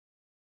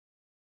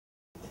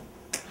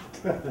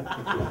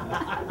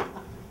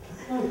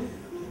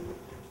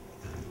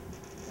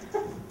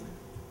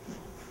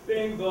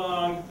Bing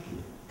bong.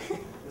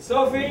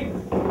 Sophie,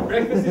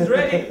 breakfast is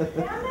ready.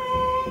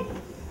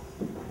 Coming.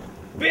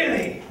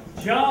 Billy,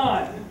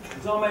 John. I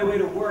was on my way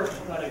to work. I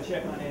thought I'd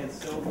check on Aunt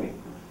Sophie.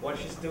 What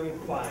she's doing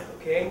fine,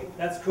 okay?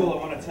 That's cool. I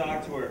want to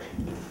talk to her.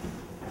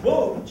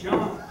 Whoa,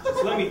 John,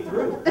 just let me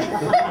through.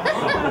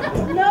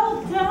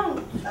 No,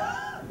 don't.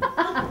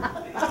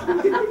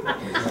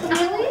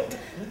 Really?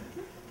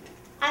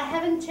 I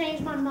haven't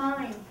changed my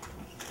mind.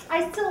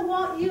 I still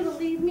want you to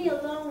leave me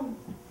alone.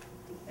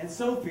 And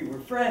Sophie, we're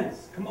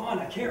friends. Come on,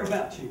 I care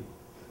about you.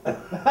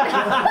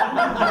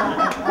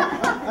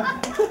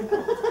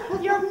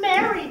 You're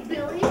married,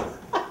 Billy.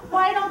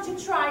 Why don't you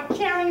try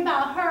caring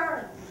about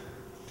her?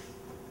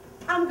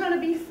 I'm gonna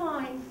be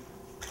fine.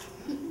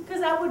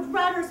 Because I would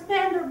rather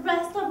spend the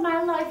rest of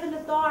my life in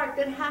the dark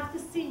than have to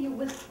see you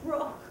with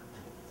Brooke.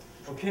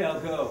 Okay, I'll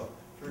go.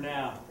 For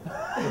now.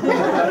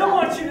 I don't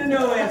want you to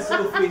know, Aunt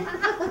Sophie,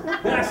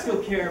 that I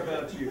still care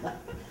about you,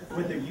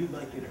 whether you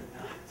like it or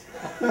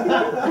not.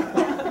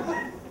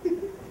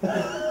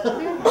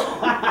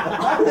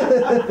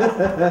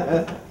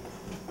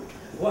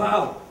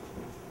 Wow,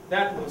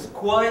 that was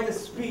quite a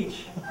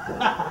speech.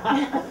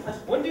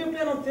 When do you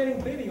plan on telling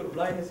Billy your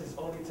blindness is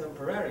only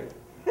temporary?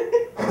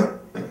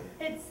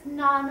 It's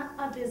none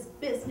of his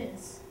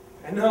business.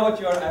 I know what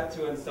you are up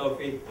to, Aunt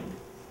Sophie,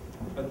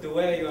 but the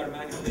way you are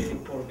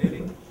manipulating poor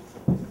Billy is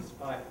a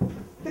spy.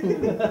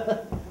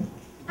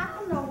 I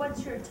don't know what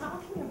you're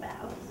talking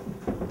about.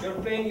 You're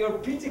playing your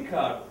pity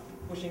card,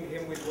 pushing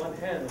him with one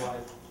hand while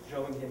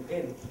drawing him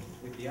in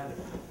with the other.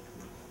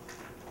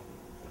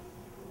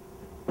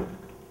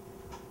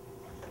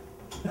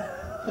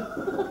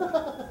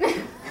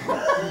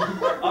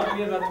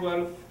 Oatmeal at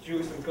 12,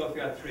 juice and coffee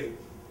at 3.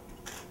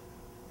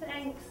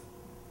 Thanks.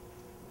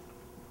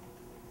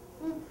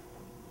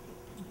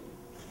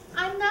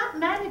 I'm not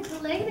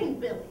manipulating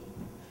Billy.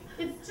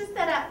 It's just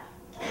that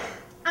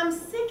I'm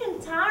sick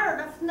and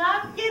tired of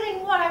not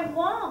getting what I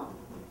want.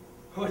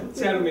 Oh,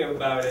 tell me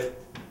about it.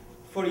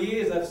 For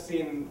years I've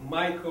seen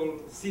Michael,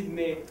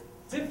 Sydney,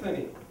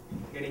 Tiffany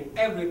getting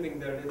everything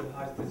their little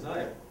hearts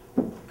desired.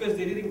 Because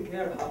they didn't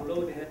care how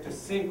low they had to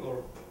sink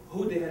or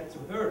who they had to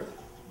hurt.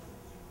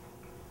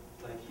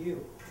 Like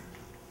you,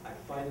 I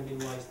finally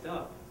wised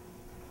up.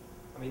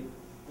 I mean,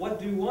 what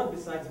do you want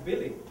besides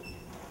Billy?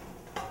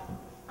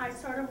 I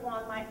sort of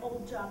want my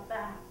old job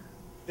back.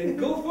 Then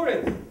go for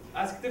it.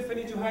 Ask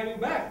Tiffany to hire you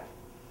back.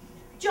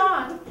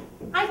 John,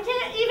 I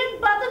can't even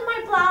button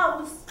my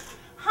blouse.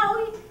 How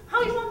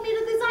you want me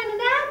to design an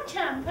ad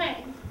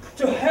campaign?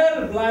 To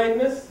hell,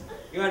 blindness!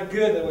 You are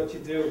good at what you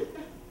do.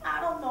 I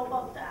don't know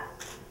about that.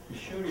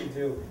 Sure you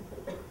do.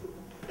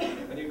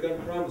 And you're gonna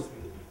promise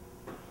me.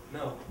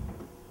 No,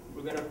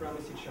 we're gonna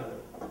promise each other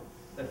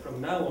that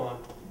from now on,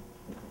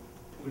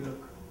 we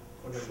look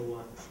for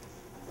 #1.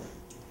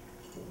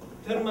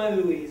 Thelma and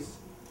Louise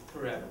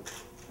forever.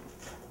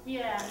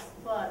 Yes,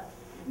 but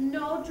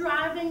no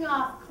driving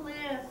off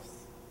cliffs.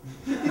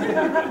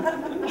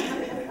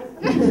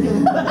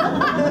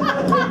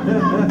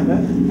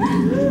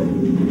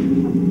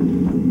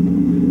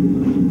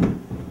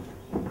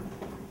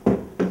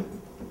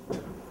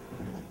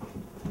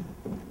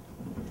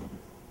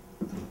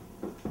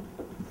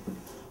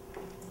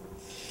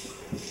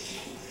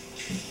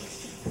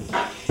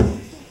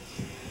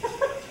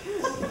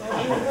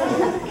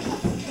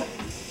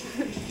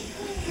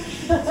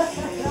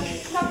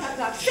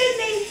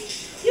 Sydney,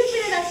 you've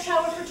been in that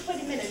shower for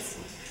 20 minutes.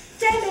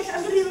 Damn it,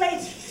 I'm gonna be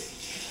late.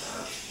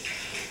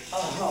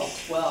 Oh,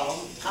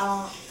 well,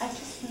 I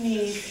just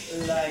need,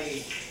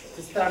 like,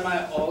 to start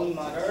my old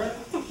mother,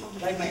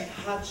 like my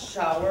hot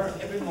shower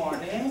every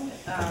morning.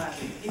 And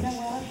you know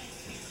what?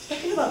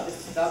 Talking about this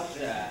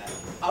subject,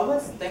 I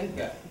was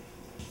thinking,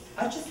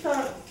 I just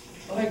start,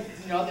 like,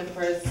 the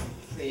first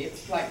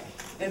clips, like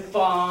the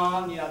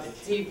phone, the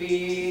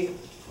TV,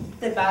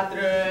 the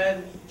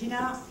bathroom,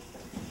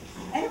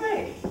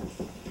 Anyway,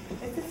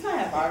 it's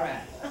my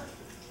apartment.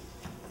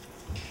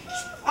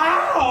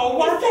 Ow!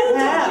 What the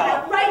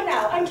hell? Right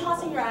now, I'm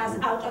tossing your ass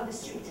out on the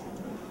street.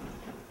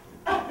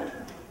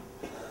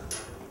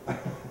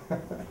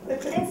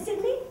 And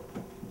Sydney,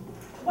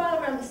 while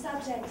we're on the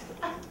subject,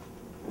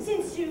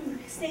 since you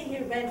stay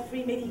here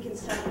rent-free, maybe you can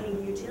start paying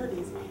your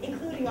utilities,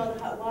 including all the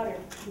hot water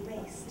you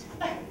waste.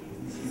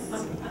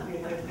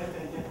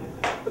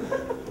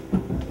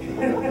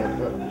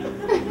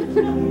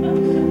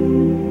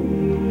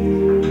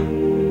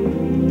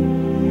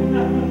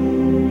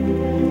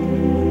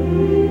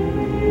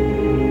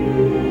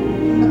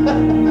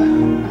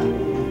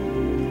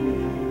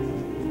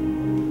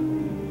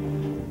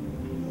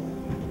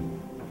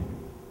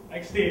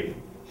 Thanks, Steve.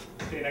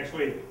 See you next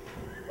week.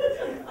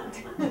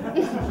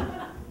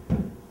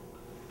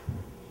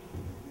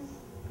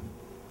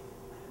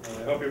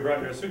 I hope you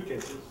brought your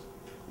suitcases.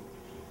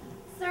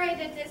 Sorry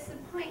to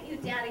disappoint you,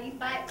 Daddy,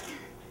 but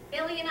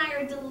Billy and I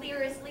are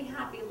deliriously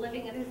happy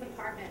living in his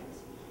apartment.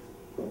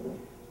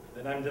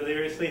 Then I'm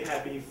deliriously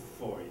happy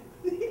for you.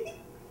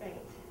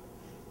 Right.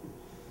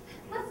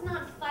 Let's not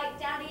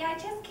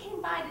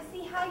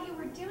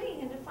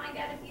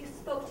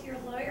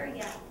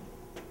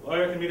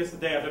Lawyer can meet us the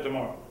day after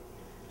tomorrow.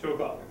 2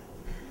 o'clock.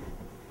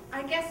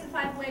 I guess if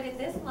I've waited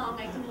this long,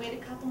 I can wait a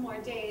couple more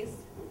days.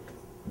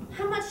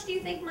 How much do you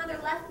think Mother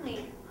left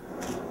me?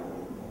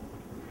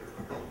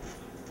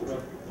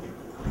 Well,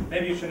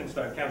 maybe you shouldn't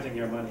start counting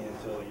your money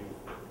until you've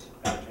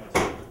had a chance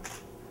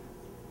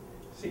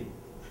to see.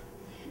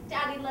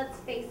 Daddy, let's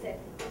face it.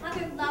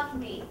 Mother loved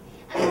me.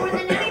 And more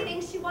than anything,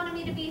 she wanted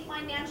me to be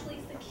financially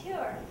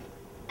secure.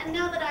 And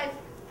now that I've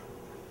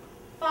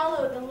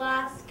followed the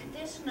last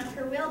condition of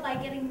her will by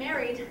getting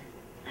married,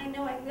 I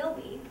know I will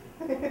be.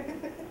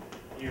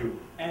 You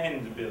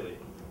and Billy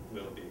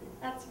will be.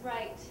 That's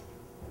right.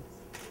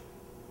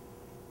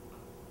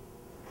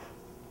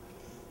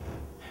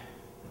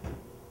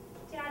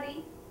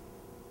 Daddy,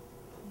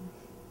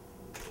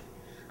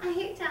 I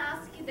hate to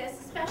ask you this,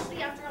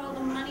 especially after all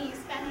the money you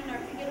spent in our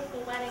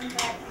beautiful wedding,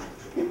 but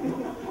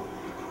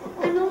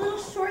I'm a little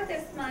short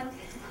this month.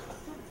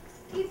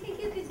 Do you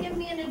think you could give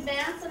me an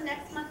advance on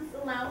next month's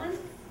allowance?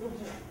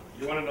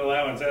 You want an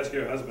allowance, ask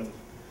your husband.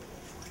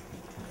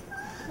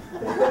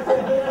 Really?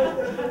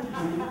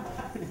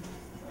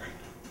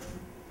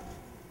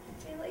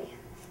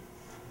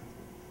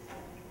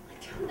 I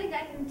don't think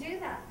I can do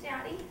that,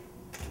 Daddy.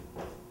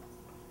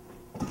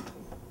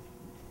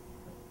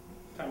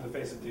 Time to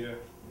face it, dear.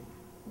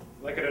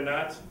 Like it or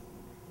not,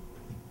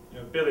 you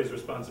know, Billy's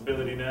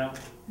responsibility now.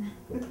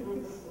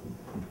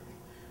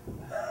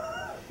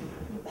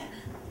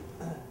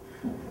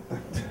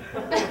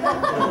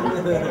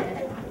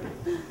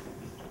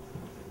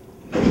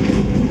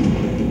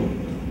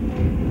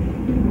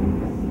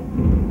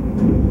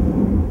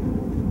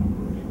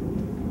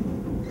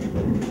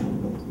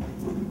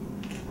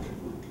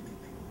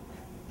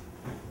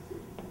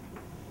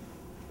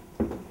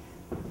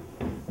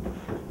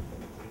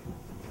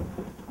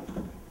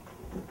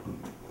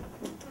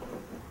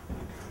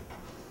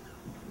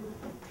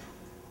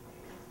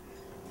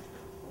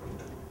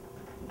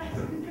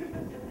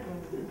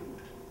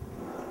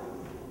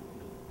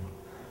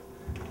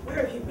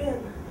 Where have you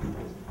been?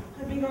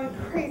 I've been going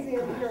crazy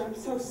over here. I'm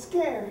so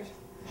scared.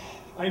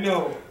 I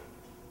know.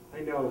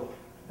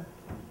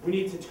 We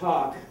need to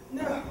talk.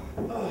 No.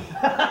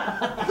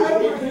 I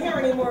don't want to hear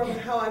any more about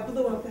how I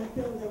blew up that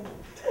building.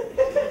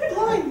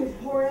 Blinded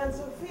poor Aunt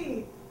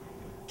Sophie.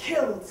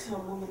 Killed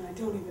some woman I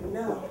don't even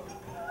know.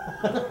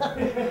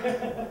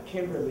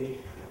 Kimberly.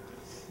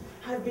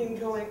 I've been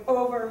going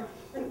over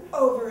and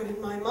over it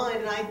in my mind,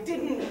 and I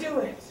didn't do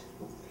it.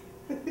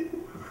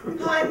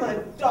 I'm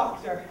a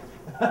doctor.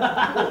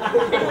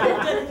 I've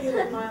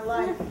dedicated my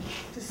life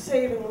to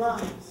saving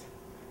lives.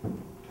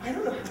 I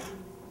don't know how to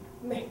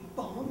make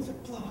bombs or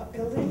blow up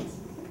buildings.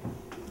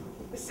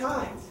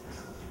 Besides,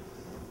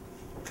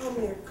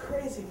 only a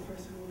crazy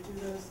person would do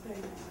those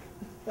things.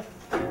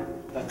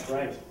 That's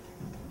right.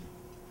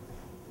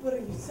 What are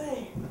you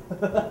saying?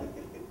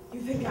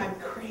 You think I'm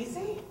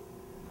crazy?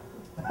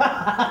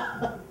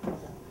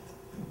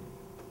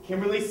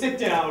 Kimberly, sit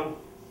down.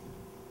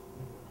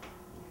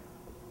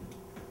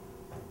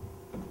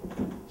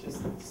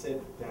 Just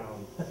sit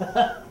down.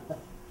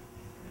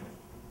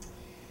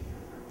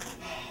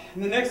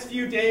 In the next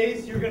few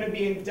days, you're going to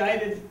be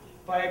indicted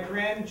by a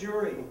grand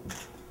jury.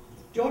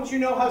 Don't you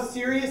know how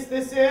serious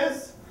this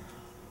is?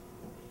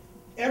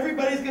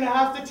 Everybody's going to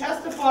have to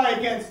testify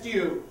against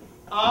you.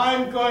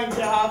 I'm going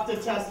to have to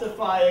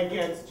testify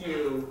against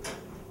you.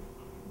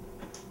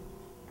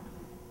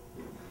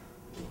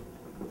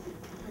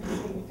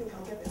 You think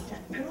I'll get the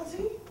death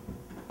penalty?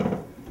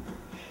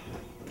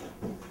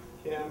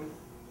 Kim,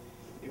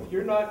 if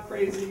you're not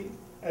crazy,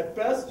 at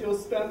best you'll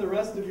spend the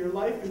rest of your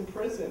life in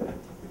prison.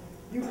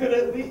 You could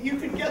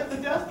get the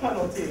death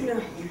penalty. No.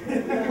 You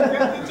could get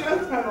the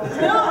death penalty.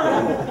 No.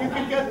 You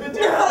could get the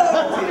death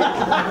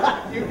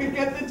penalty. You could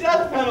get the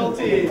death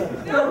penalty.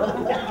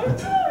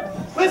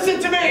 Listen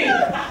to me.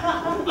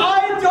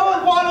 I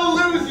don't want to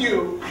lose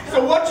you.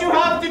 So what you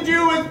have to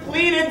do is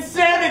plead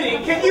insanity.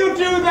 Can you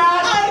do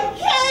that? I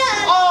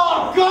can't.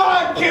 Oh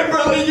God,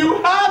 Kimberly,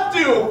 you have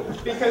to,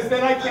 because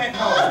then I can't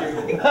help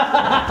you.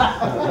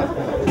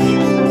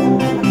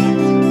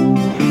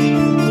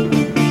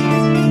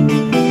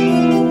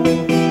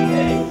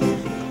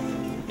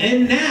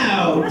 And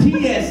now,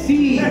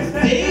 TSC's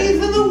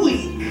Days of the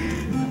Week.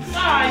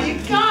 Ah, you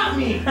got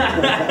me!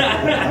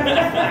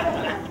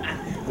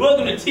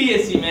 Welcome to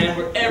TSC, man,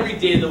 where every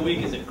day of the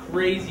week is a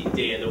crazy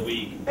day of the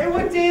week. Hey,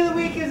 what day of the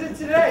week is it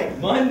today?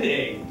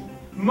 Monday.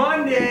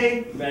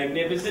 Monday.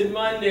 Magnificent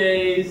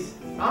Mondays.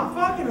 I'm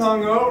fucking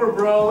hungover,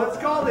 bro. Let's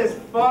call this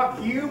Fuck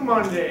You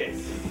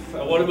Mondays.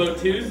 What about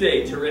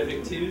Tuesday?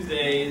 Terrific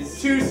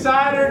Tuesdays.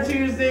 Two-sider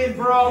Tuesdays,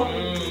 bro.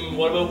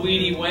 What about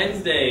Weedy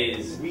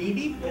Wednesdays?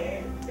 Weedy?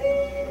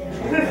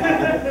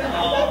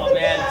 Oh,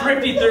 man.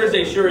 Thrifty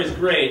Thursday sure is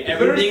great.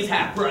 Everything's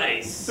half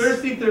price.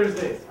 Thirsty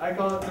Thursdays. I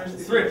call it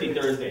Thirsty Thrifty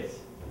Thursdays.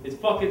 It's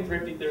fucking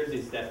Thrifty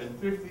Thursday, Stefan.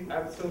 Thrifty.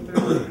 I'm so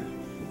thirsty.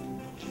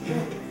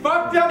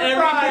 Fucked Up Every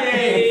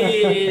Friday!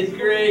 day is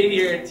great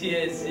here at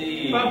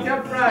TSC. Fucked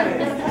Up Friday.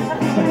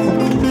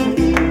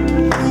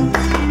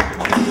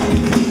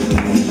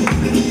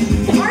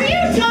 Are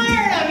you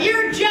tired of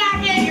your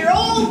jacket, your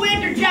old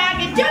winter jacket?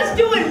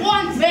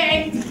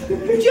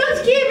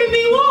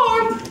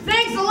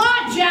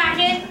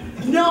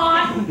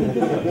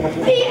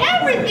 The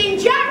everything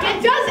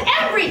jacket does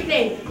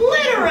everything,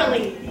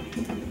 literally.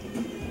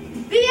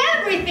 The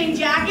everything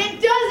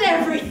jacket does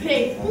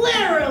everything,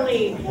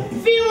 literally.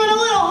 Feeling a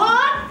little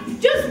hot?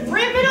 Just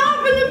rip it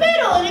off in the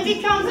middle and it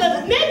becomes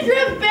a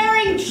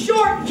midriff-bearing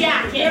short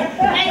jacket.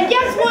 And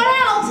guess what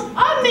else?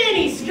 A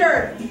mini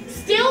skirt.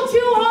 Still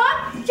too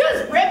hot?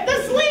 Just rip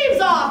the sleeves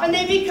off and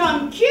they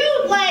become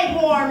cute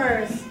leg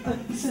warmers.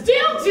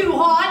 Still too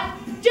hot?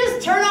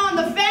 Just turn on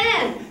the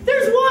fan.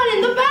 There's one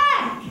in the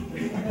back.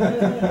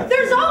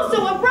 There's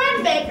also a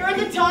bread baker in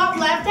the top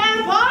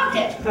left-hand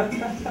pocket.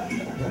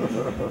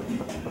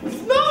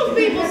 Most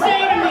people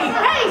say to me,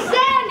 "Hey,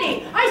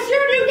 Sandy, I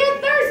sure do get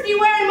thirsty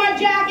wearing my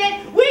jacket."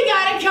 We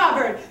got it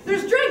covered.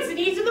 There's drinks in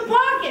each of the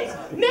pockets.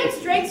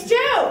 Mixed drinks,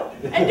 too.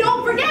 And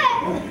don't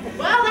forget,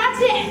 well,